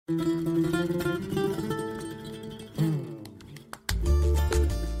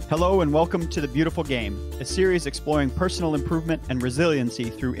Hello and welcome to The Beautiful Game, a series exploring personal improvement and resiliency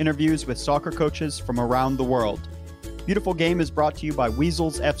through interviews with soccer coaches from around the world. Beautiful Game is brought to you by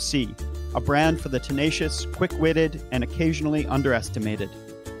Weasels FC, a brand for the tenacious, quick-witted, and occasionally underestimated.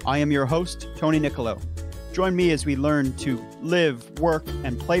 I am your host, Tony Nicolo. Join me as we learn to live, work,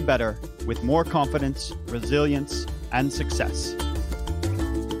 and play better with more confidence, resilience, and success.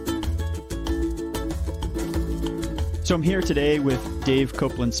 So I'm here today with Dave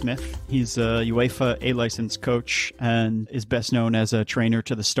Copeland-Smith. He's a UEFA A-licensed coach and is best known as a trainer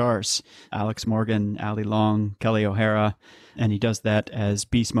to the stars. Alex Morgan, Ali Long, Kelly O'Hara, and he does that as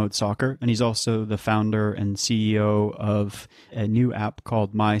Beast Mode Soccer. And he's also the founder and CEO of a new app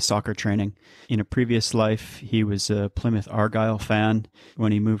called My Soccer Training. In a previous life, he was a Plymouth Argyle fan.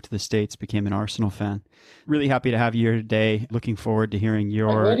 When he moved to the States, became an Arsenal fan. Really happy to have you here today. Looking forward to hearing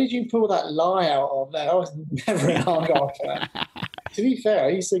your... Where did you pull that lie out of there? I was never an Argyle fan. To be fair, I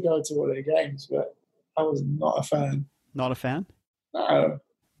used to go to all their games, but I was not a fan. Not a fan? No.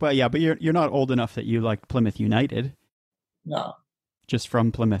 But you're not old enough that you liked Plymouth United. No. Just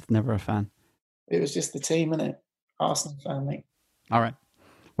from Plymouth, never a fan. It was just the team, innit? Arsenal fan, mate. All right.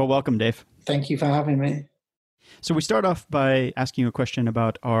 Well, welcome, Dave. Thank you for having me. So we start off by asking you a question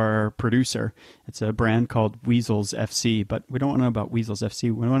about our producer. It's a brand called Weasels FC, but we don't want to know about Weasels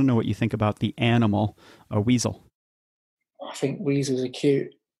FC. We want to know what you think about the animal, a weasel. I think weasels are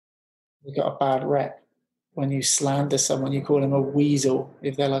cute. They've got a bad rep. When you slander someone, you call them a weasel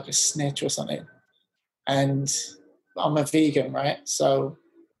if they're like a snitch or something. And I'm a vegan, right? So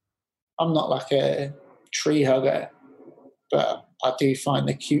I'm not like a tree hugger, but I do find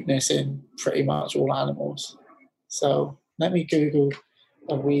the cuteness in pretty much all animals. So let me Google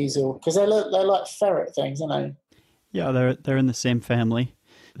a weasel, because they're like ferret things, aren't they? Yeah, they're in the same family.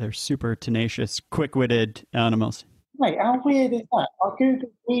 They're super tenacious, quick-witted animals. Mate, how weird is that? I Googled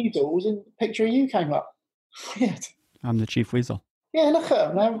weasels and a picture of you came up. Weird. I'm the chief weasel. Yeah, look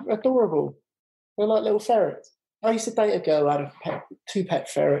at them. They're adorable. They're like little ferrets. I used to date a girl who had two pet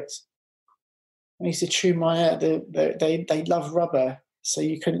ferrets. I used to chew my hair. They love rubber, so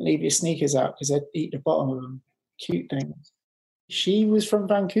you couldn't leave your sneakers out because they'd eat the bottom of them. Cute things. She was from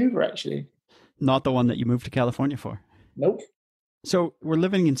Vancouver, actually. Not the one that you moved to California for? Nope. So we're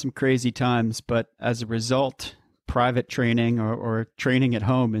living in some crazy times, but as a result, private training or training at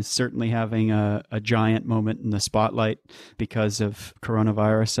home is certainly having a giant moment in the spotlight because of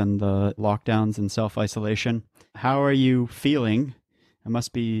coronavirus and the lockdowns and self-isolation. How are you feeling? There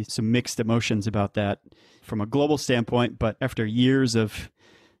must be some mixed emotions about that from a global standpoint, but after years of,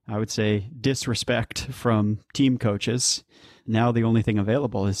 I would say, disrespect from team coaches, now the only thing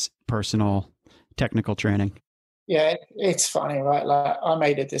available is personal technical training. Yeah, it's funny, right? Like, I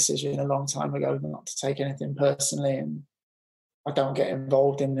made a decision a long time ago not to take anything personally, and I don't get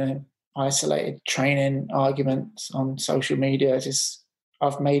involved in the isolated training arguments on social media.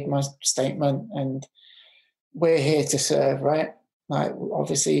 I've made my statement, and we're here to serve, right? Like,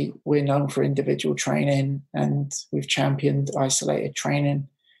 obviously, we're known for individual training, and we've championed isolated training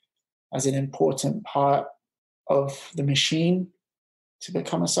as an important part of the machine to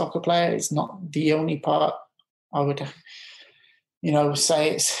become a soccer player. It's not the only part. I would,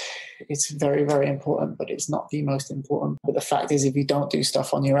 say it's very, very important, but it's not the most important. But the fact is, if you don't do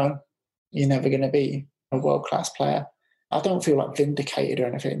stuff on your own, you're never going to be a world-class player. I don't feel like vindicated or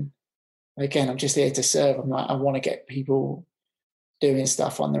anything. Again, I'm just here to serve. I want to get people doing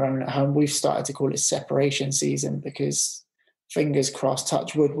stuff on their own at home. We've started to call it separation season because, fingers crossed,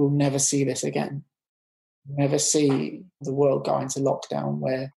 touch wood, we'll never see this again. Never see the world go into lockdown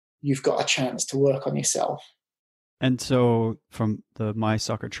where you've got a chance to work on yourself. And so from the My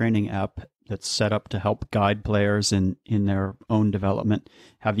Soccer Training app that's set up to help guide players in their own development,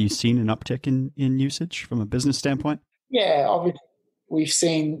 have you seen an uptick in usage from a business standpoint? Yeah, obviously we've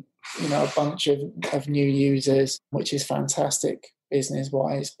seen a bunch of new users, which is fantastic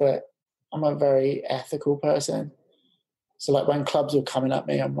business-wise, but I'm a very ethical person. So like when clubs were coming at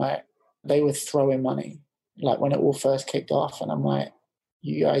me, I'm like, they were throwing money. Like when it all first kicked off, and I'm like,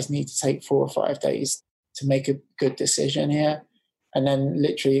 you guys need to take 4 or 5 days to make a good decision here. And then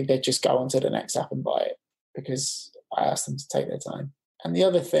literally they just go on to the next app and buy it because I asked them to take their time. And the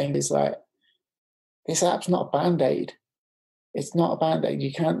other thing is, like, this app's not a Band-Aid. It's not a Band-Aid.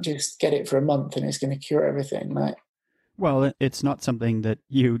 You can't just get it for a month and it's going to cure everything. Like, well, it's not something that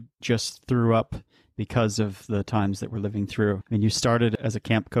you just threw up because of the times that we're living through. I mean, you started as a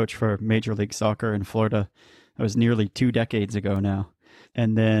camp coach for Major League Soccer in Florida. That was nearly 2 decades ago now.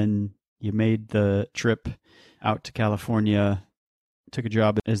 And then you made the trip out to California, took a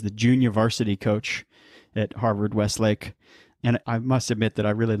job as the junior varsity coach at Harvard Westlake, And I must admit that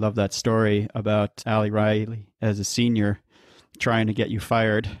I really love that story about Ali Riley as a senior trying to get you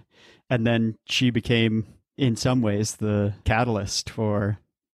fired. And then she became, in some ways, the catalyst for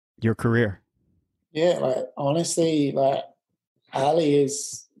your career. Yeah, like honestly, like Ali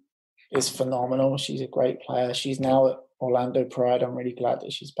is phenomenal. She's a great player. She's now at Orlando Pride. I'm really glad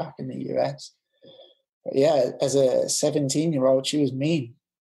that she's back in the US. But yeah, as a 17-year-old, she was mean.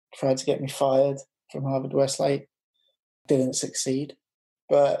 Tried to get me fired from Harvard Westlake. Didn't succeed.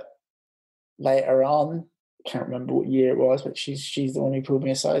 But later on, can't remember what year it was, but she's the one who pulled me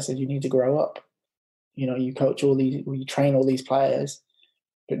aside and said, "You need to grow up. You know, you coach all these, you train all these players,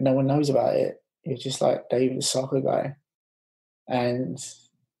 but no one knows about it. You're just like David, the soccer guy." And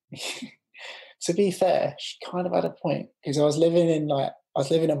to be fair, she kind of had a point because I was living in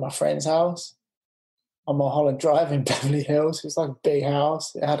my friend's house on Mulholland Drive in Beverly Hills. It was like a big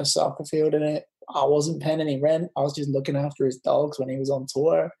house. It had a soccer field in it. I wasn't paying any rent. I was just looking after his dogs when he was on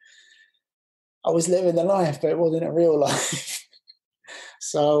tour. I was living the life, but it wasn't a real life.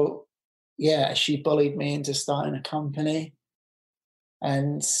 So, yeah, she bullied me into starting a company.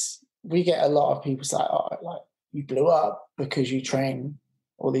 And we get a lot of people say, "Oh, like you blew up because you train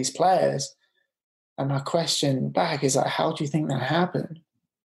all these players." And my question back is like, how do you think that happened?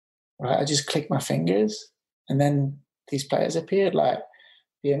 Right? I just clicked my fingers and then these players appeared. Like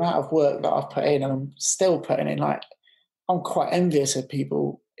the amount of work that I've put in and I'm still putting in, like I'm quite envious of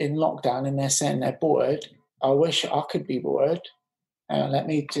people in lockdown and they're saying they're bored. I wish I could be bored. Let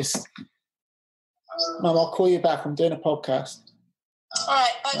me just, Mum, I'll call you back. I'm doing a podcast. All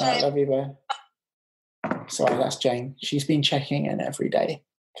right, bye, Jane. All right, love you, bye. Sorry, that's Jane. She's been checking in every day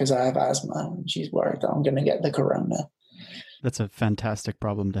because I have asthma and she's worried that I'm going to get the corona. That's a fantastic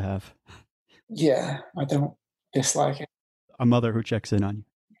problem to have. Yeah, I don't dislike it. A mother who checks in on you.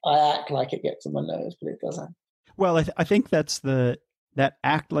 I act like it gets on my nerves, but it doesn't. Well, I think that's that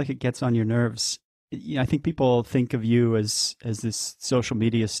act like it gets on your nerves. I think people think of you as this social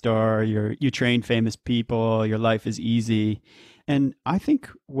media star. You train famous people. Your life is easy, and I think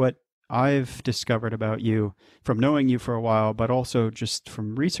what I've discovered about you from knowing you for a while, but also just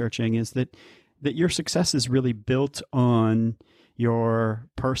from researching, is that your success is really built on your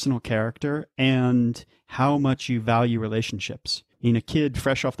personal character and how much you value relationships. Being a kid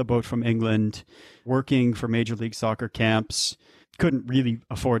fresh off the boat from England, working for Major League Soccer camps, couldn't really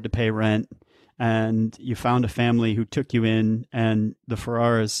afford to pay rent. And you found a family who took you in, and the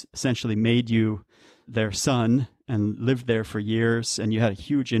Ferraras essentially made you their son and lived there for years, and you had a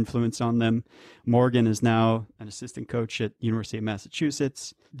huge influence on them. Morgan is now an assistant coach at University of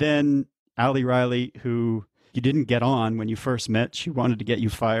Massachusetts. Then Ali Riley, who you didn't get on when you first met. She wanted to get you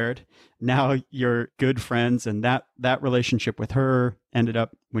fired. Now you're good friends, and that relationship with her ended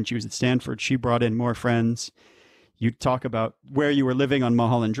up, when she was at Stanford, she brought in more friends. You talk about where you were living on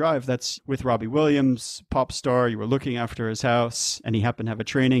Mulholland Drive. That's with Robbie Williams, pop star. You were looking after his house, and he happened to have a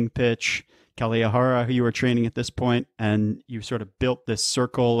training pitch. Kelly Ahara, who you were training at this point, and you sort of built this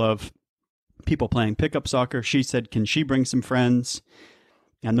circle of people playing pickup soccer. She said, "Can she bring some friends?"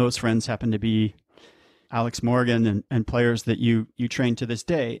 And those friends happen to be Alex Morgan and players that you train to this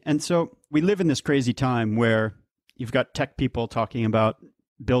day. And so we live in this crazy time where you've got tech people talking about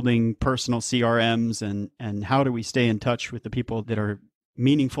building personal CRMs and how do we stay in touch with the people that are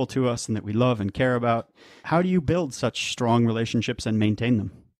meaningful to us and that we love and care about. How do you build such strong relationships and maintain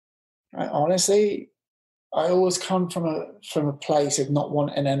them? Honestly, I always come from a place of not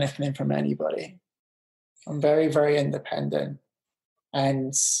wanting anything from anybody. I'm very, very independent.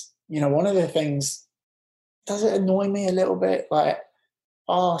 And, one of the things, does it annoy me a little bit? Like,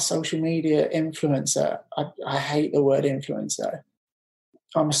 social media influencer. I hate the word influencer.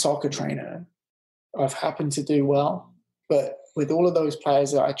 I'm a soccer trainer. I've happened to do well. But with all of those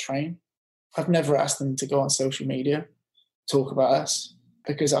players that I train, I've never asked them to go on social media, talk about us,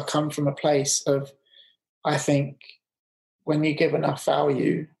 because I come from a place of, I think when you give enough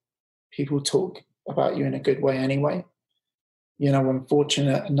value, people talk about you in a good way anyway. I'm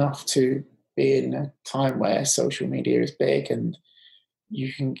fortunate enough to be in a time where social media is big and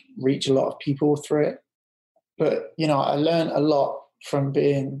you can reach a lot of people through it. But, I learned a lot from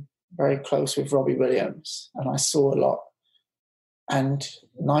being very close with Robbie Williams, and I saw a lot. And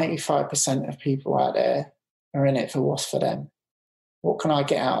 95% of people out there are in it for what's for them. What can I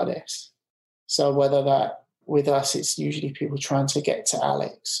get out of this? So whether that with us, it's usually people trying to get to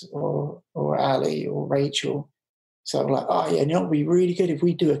Alex or Ali or Rachel. So I'm like, it would be really good if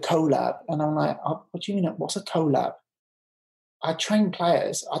we do a collab. And I'm like, what do you mean? What's a collab? I train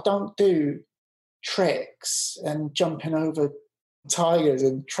players. I don't do tricks and jumping over tigers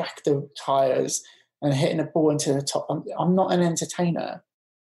and tractor tires. and hitting a ball into the top. I'm not an entertainer.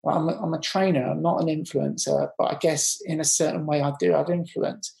 I'm a trainer. I'm not an influencer, but I guess in a certain way I do have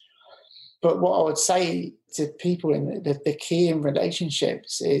influence. But what I would say to people in the key in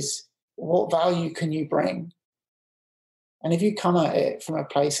relationships is, what value can you bring? And if you come at it from a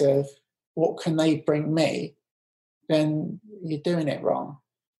place of what can they bring me, then you're doing it wrong.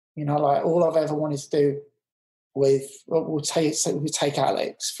 Like all I've ever wanted to do with, we'll take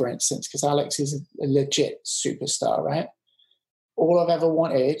Alex, for instance, because Alex is a legit superstar, right? All I've ever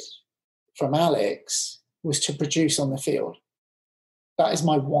wanted from Alex was to produce on the field. That is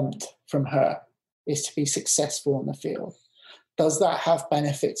my want from her, is to be successful on the field. Does that have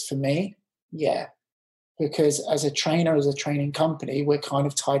benefits for me? Yeah. Because as a trainer, as a training company, we're kind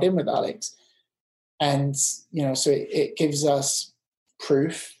of tied in with Alex. And, so it gives us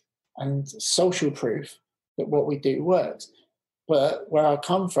proof and social proof that what we do works. But where I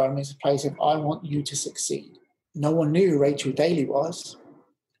come from is a place of, I want you to succeed. No one knew who Rachel Daly was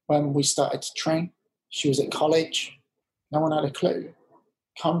when we started to train. She was at college. No one had a clue.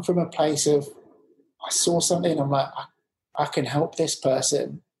 Come from a place of, I saw something, I'm like, I can help this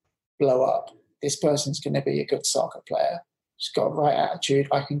person blow up. This person's going to be a good soccer player. She's got the right attitude.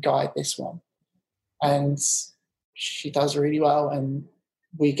 I can guide this one. And she does really well, and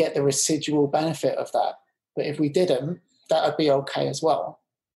we get the residual benefit of that. But if we didn't, that would be okay as well.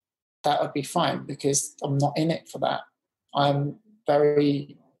 That would be fine, because I'm not in it for that. I'm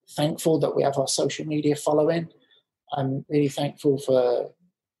very thankful that we have our social media following. I'm really thankful for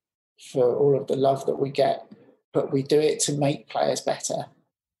all of the love that we get, but we do it to make players better.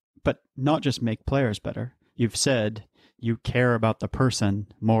 But not just make players better. You've said you care about the person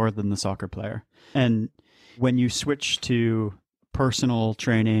more than the soccer player. And when you switch to personal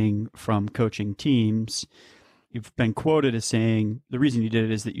training from coaching teams, you've been quoted as saying the reason you did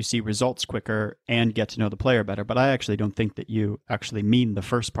it is that you see results quicker and get to know the player better. But I actually don't think that you actually mean the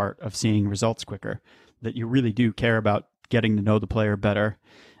first part of seeing results quicker, that you really do care about getting to know the player better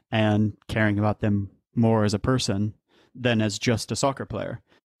and caring about them more as a person than as just a soccer player.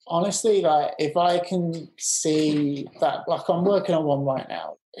 Honestly, like if I can see that, like I'm working on one right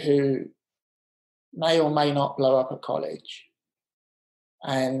now who may or may not blow up at college.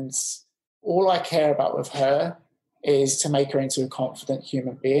 And all I care about with her is to make her into a confident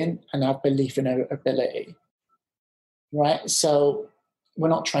human being and have belief in her ability. Right? So we're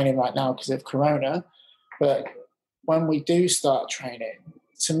not training right now because of Corona, but when we do start training,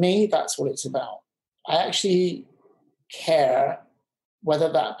 to me, that's what it's about. I actually care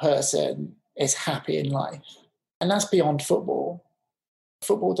whether that person is happy in life. And that's beyond football.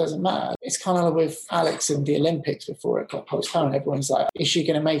 Football doesn't matter. It's kind of like with Alex and the Olympics before it got postponed. Everyone's like, is she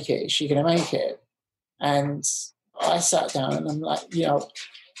going to make it? Is she going to make it? And I sat down and I'm like,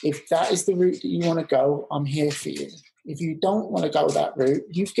 if that is the route that you want to go, I'm here for you. If you don't want to go that route,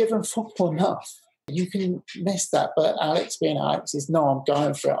 you've given football enough. You can miss that. But Alex being Alex is, no, I'm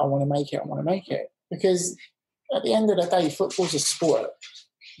going for it. I want to make it. I want to make it. Because at the end of the day, football's a sport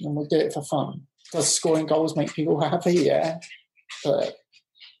and we'll do it for fun. Does scoring goals make people happy? Yeah. But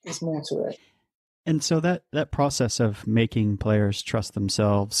there's more to it. And so that process of making players trust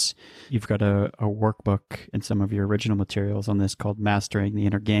themselves, you've got a workbook in some of your original materials on this called Mastering the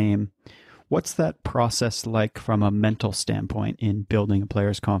Inner Game. What's that process like from a mental standpoint in building a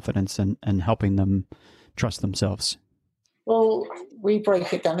player's confidence and helping them trust themselves? Well, we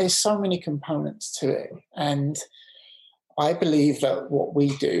break it down. There's so many components to it. And I believe that what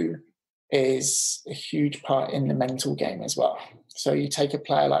we do is a huge part in the mental game as well. So you take a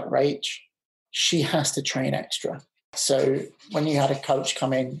player like Rach, she has to train extra. So when you had a coach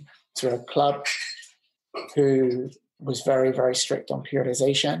come in to a club who was very, very strict on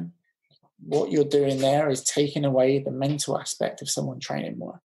periodization, what you're doing there is taking away the mental aspect of someone training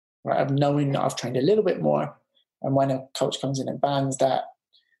more, right? Of knowing that I've trained a little bit more. And when a coach comes in and bans that,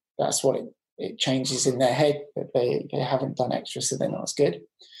 that's what it changes in their head, that they haven't done extra, so they're not as good.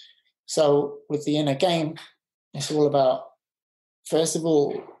 So with the inner game, it's all about, first of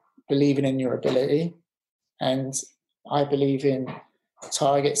all, believing in your ability. And I believe in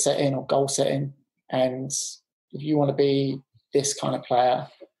target setting or goal setting. And if you want to be this kind of player,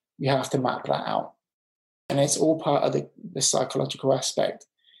 you have to map that out. And it's all part of the psychological aspect,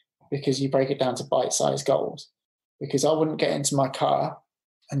 because you break it down to bite-sized goals. Because I wouldn't get into my car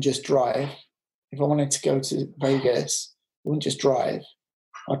and just drive. If I wanted to go to Vegas, I wouldn't just drive.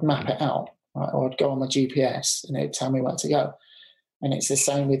 I'd map it out, right? Or I'd go on my GPS and it'd tell me where to go. And it's the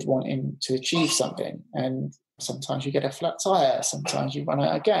same with wanting to achieve something. And sometimes you get a flat tire, sometimes you run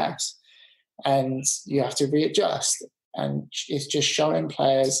out of gas, and you have to readjust. And it's just showing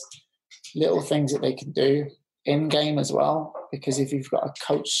players little things that they can do in game as well. Because if you've got a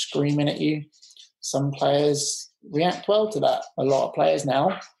coach screaming at you, some players react well to that. A lot of players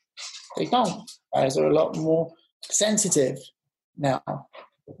now, they don't. Players are a lot more sensitive now,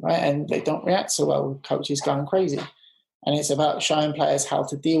 right? And they don't react so well with coaches going crazy. And it's about showing players how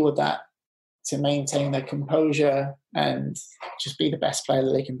to deal with that, to maintain their composure and just be the best player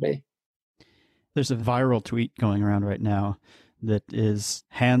that they can be. There's a viral tweet going around right now that is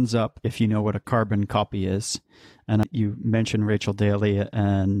hands up if you know what a carbon copy is. And you mentioned Rachel Daly,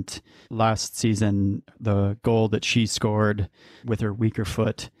 and last season, the goal that she scored with her weaker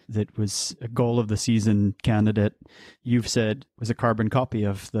foot, that was a goal of the season candidate, you've said was a carbon copy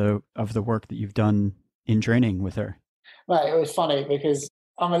of the work that you've done in training with her. Right. It was funny because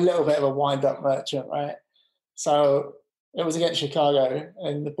I'm a little bit of a wind-up merchant, right? So it was against Chicago,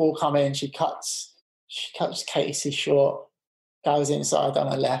 and the ball come in, she cuts Casey short, goes inside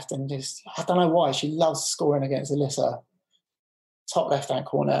on her left, and just, I don't know why, she loves scoring against Alyssa, top left-hand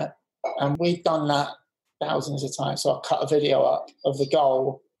corner. And we've done that thousands of times. So I cut a video up of the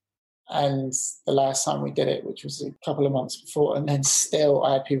goal, and the last time we did it, which was a couple of months before, and then still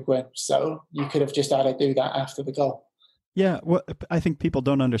I had people going, so you could have just had to do that after the goal. Yeah, well, I think people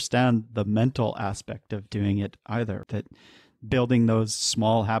don't understand the mental aspect of doing it either, that building those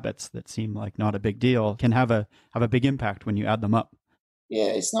small habits that seem like not a big deal can have a big impact when you add them up. Yeah,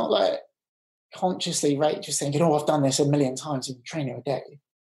 it's not like consciously Rachel's thinking, oh, I've done this a million times in training a day.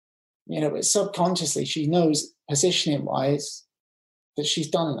 But subconsciously she knows positioning-wise that she's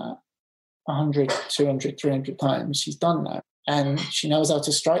done that 100, 200, 300 times. She's done that. And she knows how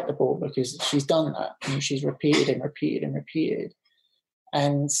to strike the ball because she's done that. And she's repeated and repeated and repeated.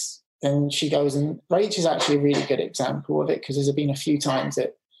 And then she goes, and Rachel's actually a really good example of it, because there's been a few times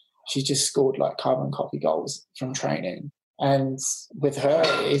that she's just scored like carbon copy goals from training. And with her,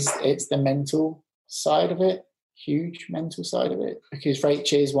 it's the mental side of it, huge mental side of it, because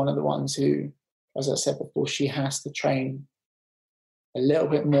Rachel is one of the ones who, as I said before, she has to train a little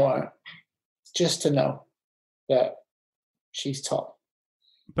bit more just to know that she's top.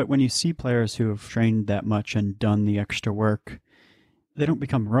 But when you see players who have trained that much and done the extra work, they don't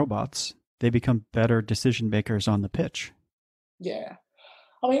become robots. They become better decision makers on the pitch. Yeah.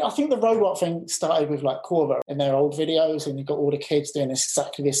 I mean, I think the robot thing started with like Corva in their old videos, and you've got all the kids doing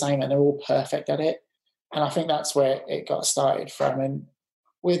exactly the same and they're all perfect at it. And I think that's where it got started from. And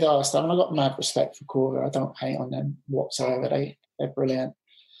with our stuff, and I've got mad respect for Corva. I don't hate on them whatsoever. They're brilliant.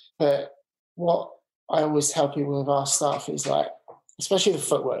 But what I always tell people with our stuff is like, especially the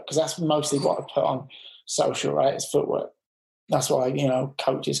footwork, because that's mostly what I put on social, right? It's footwork. That's why,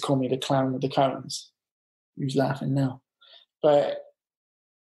 coaches call me the clown with the cones. Who's laughing now? But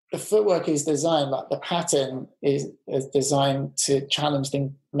the footwork is designed, like the pattern is designed to challenge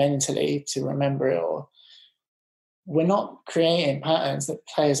them mentally, to remember it all. We're not creating patterns that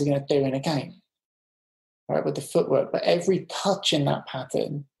players are going to do in a game, right, with the footwork. But every touch in that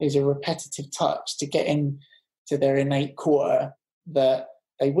pattern is a repetitive touch to get into their innate core that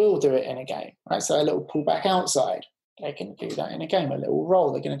they will do it in a game, right? So a little pull back outside, they can do that in a game. A little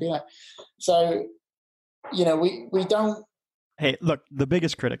roll, they're going to do that. So, we don't. Hey, look, the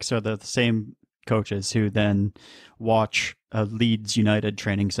biggest critics are the same coaches who then watch a Leeds United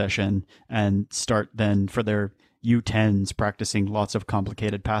training session and start then for their U10s practicing lots of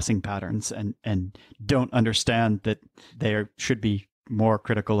complicated passing patterns and don't understand that they should be more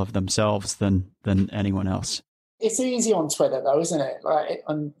critical of themselves than anyone else. It's easy on Twitter though, isn't it? Like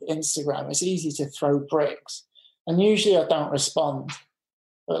on Instagram, it's easy to throw bricks. And usually I don't respond,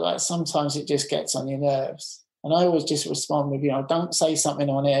 but like sometimes it just gets on your nerves. And I always just respond with, don't say something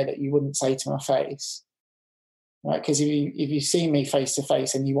on air that you wouldn't say to my face, right? Because if you see me face to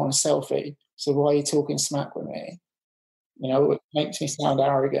face and you want a selfie, so why are you talking smack with me? It makes me sound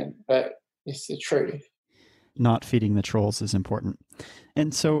arrogant, but it's the truth. Not feeding the trolls is important.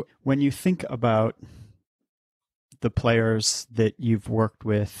 And so when you think about the players that you've worked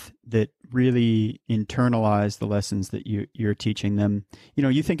with that really internalize the lessons that you're teaching them,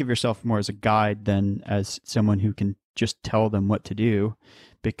 you think of yourself more as a guide than as someone who can just tell them what to do,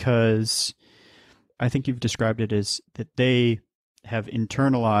 because I think you've described it as that they have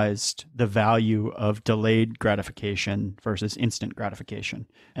internalized the value of delayed gratification versus instant gratification.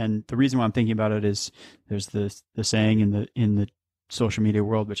 And the reason why I'm thinking about it is there's the saying in the social media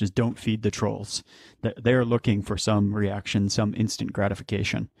world, which is don't feed the trolls. They're looking for some reaction, some instant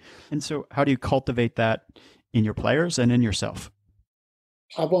gratification. And so how do you cultivate that in your players and in yourself?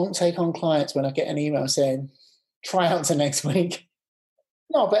 I won't take on clients when I get an email saying, try out to next week.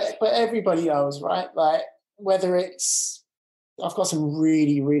 No, but everybody knows, right? Like whether it's I've got some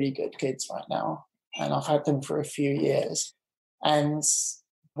really, really good kids right now, and I've had them for a few years. And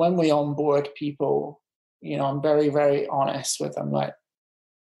when we onboard people, I'm very, very honest with them. Like,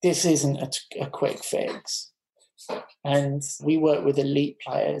 this isn't a quick fix. And we work with elite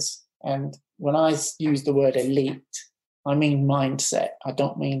players. And when I use the word elite, I mean mindset. I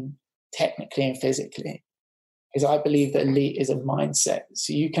don't mean technically and physically, because I believe that elite is a mindset.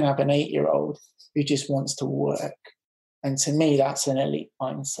 So you can have an 8-year-old who just wants to work. And to me, that's an elite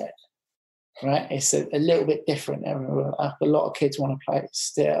mindset, right? It's a little bit different. A lot of kids want to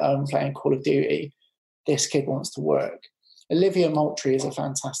stay at home playing Call of Duty. This kid wants to work. Olivia Moultrie is a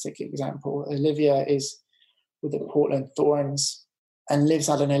fantastic example. Olivia is with the Portland Thorns and lives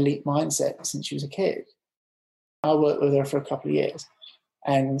at an elite mindset since she was a kid. I worked with her for a couple of years,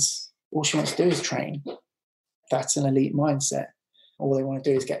 and all she wants to do is train. That's an elite mindset. All they want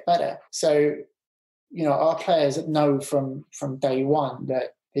to do is get better. So, our players know from day one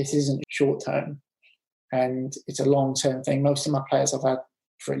that this isn't short term and it's a long term thing. Most of my players I've had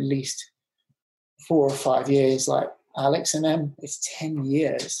for at least 4 or 5 years, like Alex and them, it's 10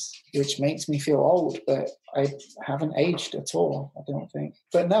 years, which makes me feel old, but I haven't aged at all, I don't think.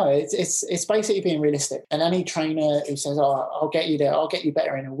 But no, it's basically being realistic. And any trainer who says, "Oh, I'll get you there, I'll get you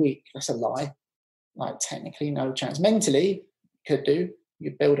better in a week," that's a lie. Like, technically, no chance. Mentally, could do.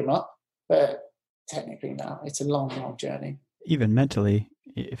 You build them up, but technically, no. It's a long, long journey. Even mentally,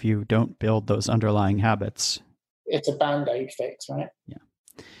 if you don't build those underlying habits, it's a Band-Aid fix, right? Yeah.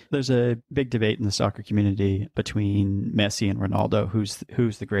 There's a big debate in the soccer community between Messi and Ronaldo,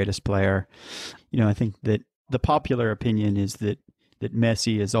 who's the greatest player. I think that the popular opinion is that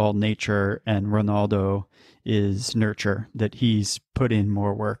Messi is all nature and Ronaldo is nurture, that he's put in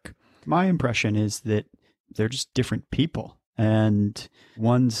more work. My impression is that they're just different people, and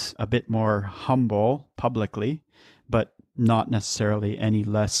one's a bit more humble publicly, but not necessarily any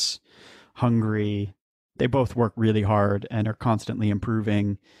less hungry. They both work really hard and are constantly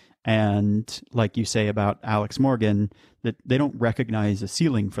improving. And like you say about Alex Morgan, that they don't recognize a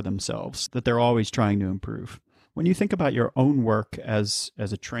ceiling for themselves, that they're always trying to improve. When you think about your own work as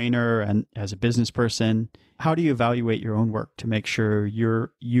a trainer and as a business person, how do you evaluate your own work to make sure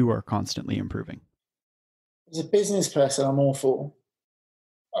you are constantly improving? As a business person, I'm awful.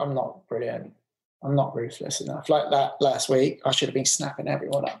 I'm not brilliant. I'm not ruthless enough. Like that last week, I should have been snapping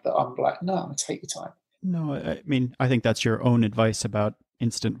everyone up, but I'm like, no, I'm going to take your time. No, I mean, I think that's your own advice about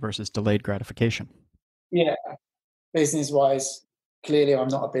instant versus delayed gratification. Yeah. Business-wise, clearly I'm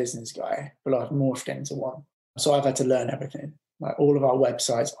not a business guy, but I've morphed into one. So I've had to learn everything. Like, all of our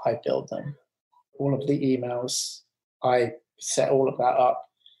websites, I build them. All of the emails, I set all of that up.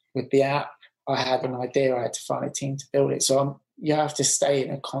 With the app, I had an idea. I had to find a team to build it. So you have to stay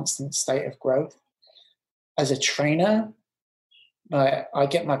in a constant state of growth. As a trainer, I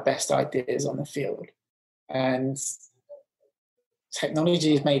get my best ideas on the field. And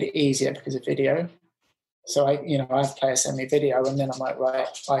technology has made it easier because of video. So I have players send me video, and then I'm like, right,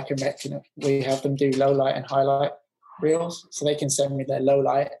 we have them do low light and highlight reels, so they can send me their low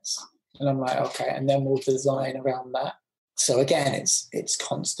lights, and I'm like, okay, and then we'll design around that. So again, it's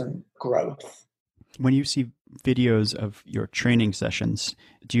constant growth. When you see videos of your training sessions,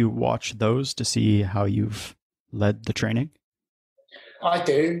 do you watch those to see how you've led the training? I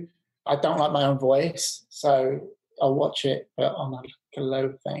do. I don't like my own voice, so I'll watch it, but on a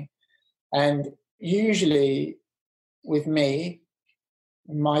low thing. And usually with me,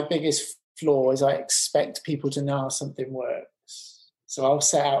 my biggest flaw is I expect people to know how something works. So I'll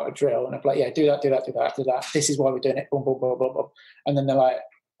set out a drill and I'm like, yeah, do that. This is why we're doing it. Boom, boom, boom, boom, boom. And then they're like,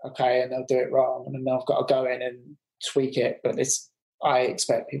 okay, and they'll do it wrong. And then I've got to go in and tweak it. But I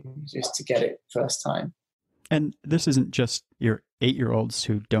expect people just to get it first time. And this isn't just your 8-year-olds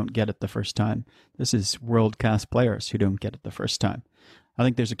who don't get it the first time. This is world-class players who don't get it the first time. I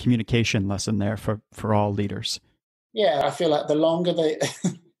think there's a communication lesson there for all leaders. Yeah, I feel like the longer they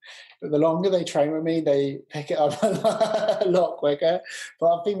train with me, they pick it up a lot quicker.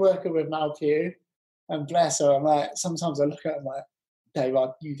 But I've been working with Mal Pugh, and bless her, I'm like, sometimes I look at her and I'm like, Dave,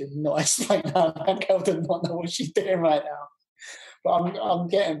 you did not explain that. That girl does not know what she's doing right now. But I'm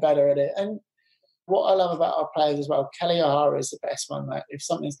getting better at it. And what I love about our players as well, Kelly O'Hara is the best one. Like, if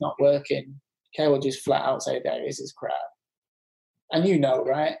something's not working, Kelly will just flat out say, "There, this is crap." And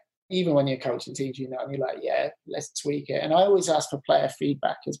right? Even when you're coaching teams, and you're like, yeah, let's tweak it. And I always ask for player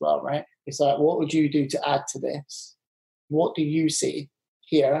feedback as well, right? It's like, what would you do to add to this? What do you see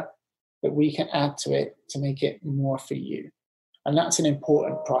here that we can add to it to make it more for you? And that's an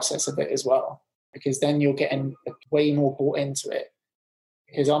important process of it as well, because then you're getting way more bought into it.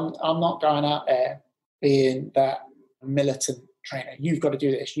 Because I'm not going out there being that militant trainer. You've got to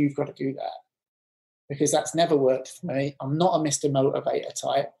do this. You've got to do that. Because that's never worked for me. I'm not a Mr. Motivator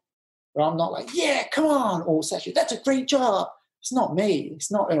type. But I'm not like, yeah, come on, all session. That's a great job. It's not me.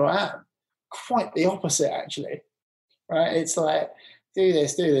 It's not who I am. Quite the opposite, actually. Right? It's like, do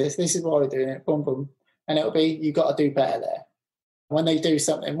this, do this. This is why we're doing it. Boom, boom. And it'll be, you got to do better there. When they do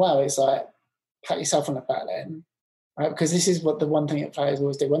something well, it's like, pat yourself on the back then. Right? Because this is what the one thing that players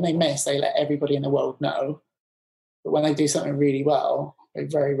always do. When they miss, they let everybody in the world know. But when they do something really well, they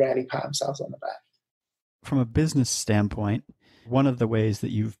very rarely pat themselves on the back. From a business standpoint, one of the ways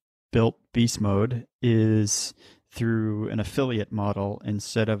that you've built Beast Mode is through an affiliate model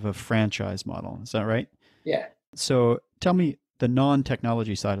instead of a franchise model. Is that right? Yeah. So tell me the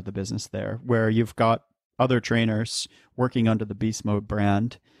non-technology side of the business there, where you've got other trainers working under the Beast Mode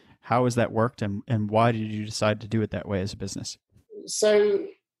brand. How has that worked, and why did you decide to do it that way as a business? So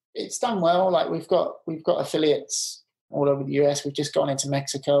it's done well. Like we've got affiliates all over the US. We've just gone into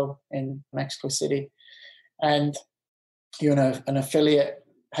Mexico, in Mexico City. And an affiliate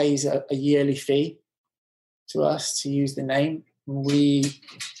pays a yearly fee to us to use the name. We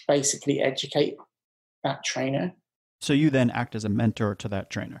basically educate that trainer. So you then act as a mentor to that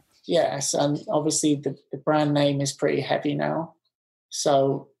trainer? Yes, and obviously the brand name is pretty heavy now.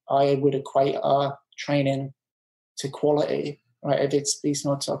 So I would equate our training to quality, right? If it's Beast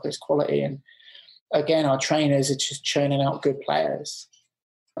Mode Soccer, it's quality. And again, our trainers are just churning out good players.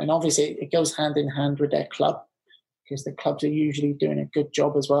 And obviously it goes hand in hand with their club, because the clubs are usually doing a good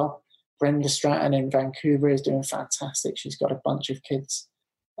job as well. Brenda Stratton in Vancouver is doing fantastic. She's got a bunch of kids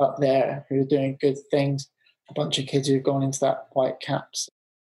up there who are doing good things. A bunch of kids who've gone into that Whitecaps.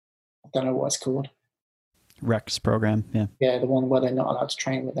 I don't know what it's called. Rex program, yeah. Yeah, the one where they're not allowed to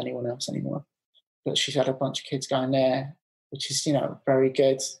train with anyone else anymore. But she's had a bunch of kids going there, which is, very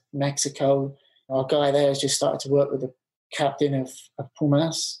good. Mexico, our guy there has just started to work with the captain of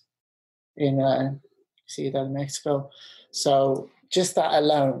Pumas in Ciudad de Mexico. So just that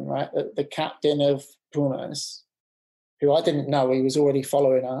alone, right? The captain of Pumas, who I didn't know, he was already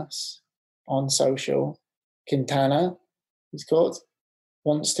following us on social. Quintana, he's called,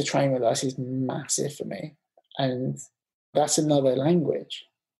 wants to train with us. Is massive for me. And that's another language.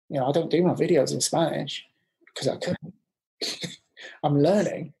 I don't do my videos in Spanish because I couldn't. I'm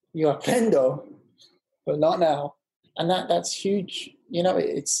learning. You aprendo, but not now. And that's huge.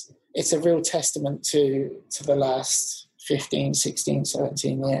 It's a real testament to the last 15, 16,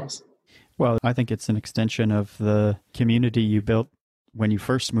 17 years. Well, I think it's an extension of the community you built when you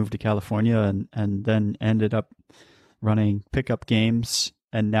first moved to California and then ended up running pickup games.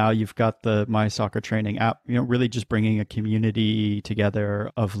 And now you've got the My Soccer Training app, really just bringing a community together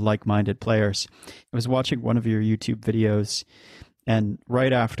of like-minded players. I was watching one of your YouTube videos, and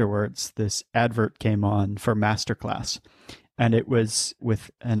right afterwards, this advert came on for Masterclass. And it was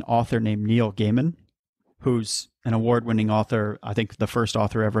with an author named Neil Gaiman, who's an award-winning author, I think the first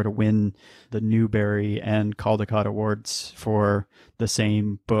author ever to win the Newbery and Caldecott Awards for the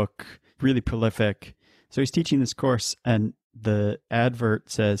same book, really prolific. So he's teaching this course, and the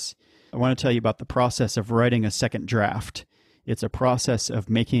advert says, I want to tell you about the process of writing a second draft. It's a process of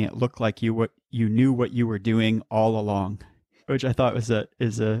making it look like you knew what you were doing all along, which I thought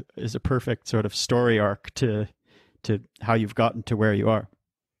is a perfect sort of story arc to how you've gotten to where you are.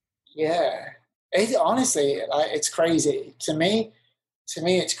 Yeah. Honestly, it's crazy. To me,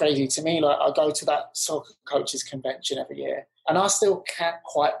 it's crazy. To me, like, I go to that soccer coaches convention every year, and I still can't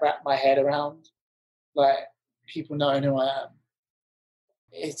quite wrap my head around, like, people knowing who I am.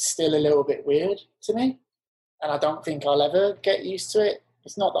 It's still a little bit weird to me, and I don't think I'll ever get used to it.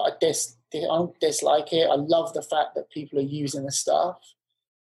 It's not that I don't dislike it. I love the fact that people are using the stuff.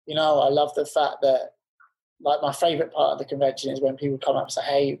 I love the fact that, like, my favorite part of the convention is when people come up and say,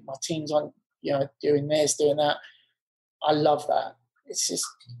 hey, my team's on, doing this, doing that. I love that. It's just,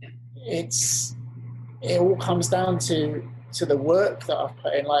 it all comes down to the work that I've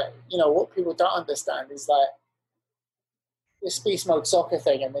put in. Like, what people don't understand is, like, this Beast Mode Soccer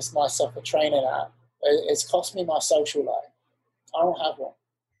thing and this My Soccer Training app, it's cost me my social life. I don't have one.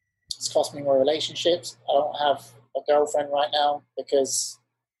 It's cost me my relationships. I don't have a girlfriend right now because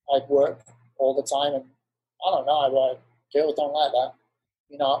I work all the time, and I don't know, girls don't like that.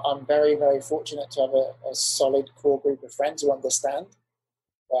 I'm very, very fortunate to have a solid core group of friends who understand,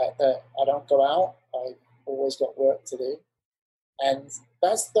 right, that I don't go out. I've always got work to do. And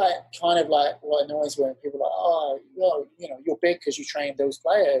that's like kind of like what annoys me when people are like, oh, you're big because you train those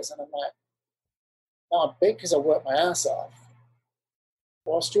players. And I'm like, no, I'm big because I work my ass off.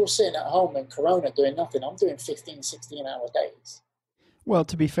 Whilst you're sitting at home in Corona doing nothing, I'm doing 15, 16-hour days. Well,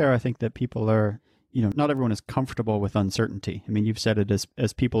 to be fair, I think that people are not everyone is comfortable with uncertainty. I mean, you've said it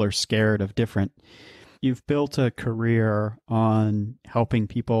as people are scared of different. You've built a career on helping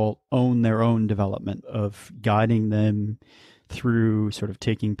people own their own development, of guiding them through sort of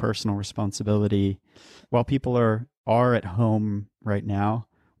taking personal responsibility. While people are at home right now,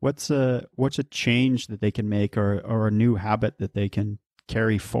 what's a change that they can make, or a new habit that they can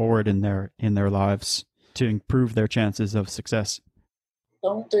carry forward in their lives to improve their chances of success?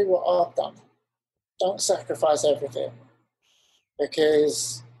 Don't do what I've done. Don't sacrifice everything,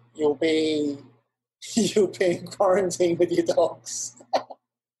 because you'll be in quarantine with your dogs.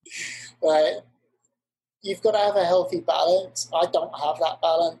 Right? You've got to have a healthy balance. I don't have that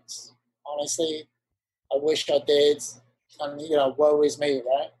balance, honestly. I wish I did, and woe is me,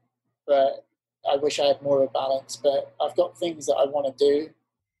 right? But I wish I had more of a balance. But I've got things that I want to do,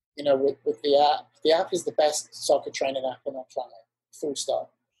 with the app. The app is the best soccer training app on the planet, full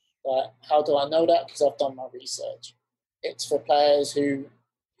stop. But how do I know that? Because I've done my research. It's for players who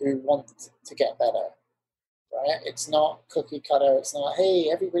want to get better, right? It's not cookie cutter. It's not, hey,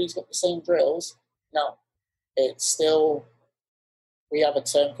 everybody's got the same drills. No, it's still, we have a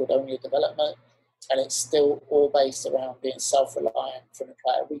term called owner development, and it's still all based around being self-reliant from the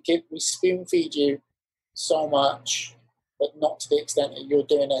player. We spoon feed you so much, but not to the extent that you're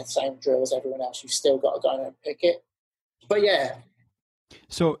doing the same drill as everyone else. You've still got to go in and pick it. But yeah.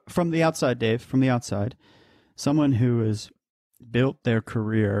 So from the outside, Dave, someone who has built their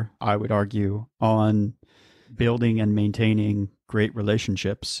career, I would argue, on building and maintaining great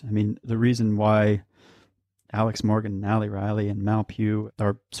relationships. I mean, the reason why Alex Morgan and Ali Riley and Mal Pugh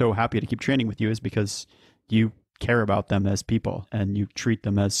are so happy to keep training with you is because you care about them as people and you treat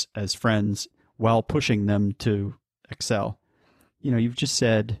them as friends while pushing them to excel. You've just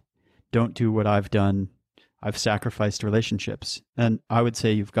said, don't do what I've done. I've sacrificed relationships. And I would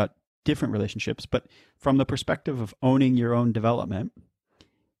say you've got different relationships, but from the perspective of owning your own development,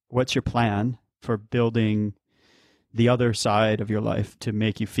 what's your plan for building the other side of your life to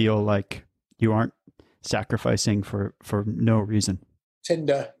make you feel like you aren't sacrificing for no reason?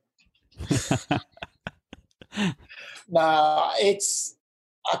 Tinder. Nah, I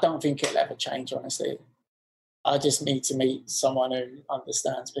don't think it'll ever change, honestly. I just need to meet someone who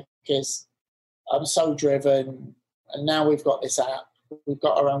understands, because I'm so driven, and now we've got this app. We've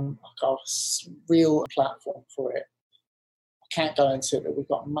got our own real platform for it. I can't go into it, but we've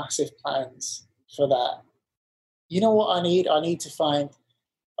got massive plans for that. You know what I need? I need to find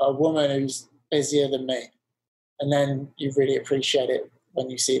a woman who's busier than me, and then you really appreciate it when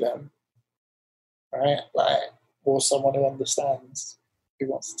you see them, right? Or someone who understands, who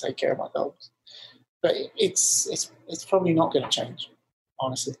wants to take care of my dogs. But it's probably not going to change,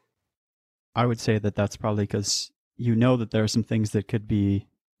 honestly. I would say that that's probably because that there are some things that could be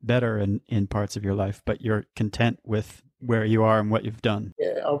better in parts of your life, but you're content with where you are and what you've done.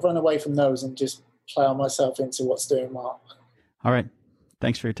 Yeah, I'll run away from those and just plow myself into what's doing well. All right.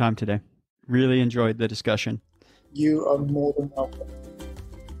 Thanks for your time today. Really enjoyed the discussion. You are more than welcome.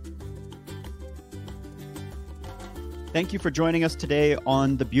 Thank you for joining us today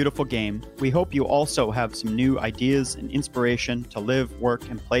on The Beautiful Game. We hope you also have some new ideas and inspiration to live, work,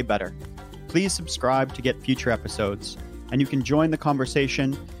 and play better. Please subscribe to get future episodes, and you can join the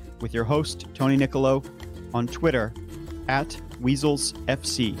conversation with your host, Tony Nicolo, on Twitter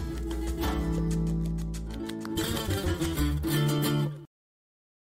 @WeaselsFC.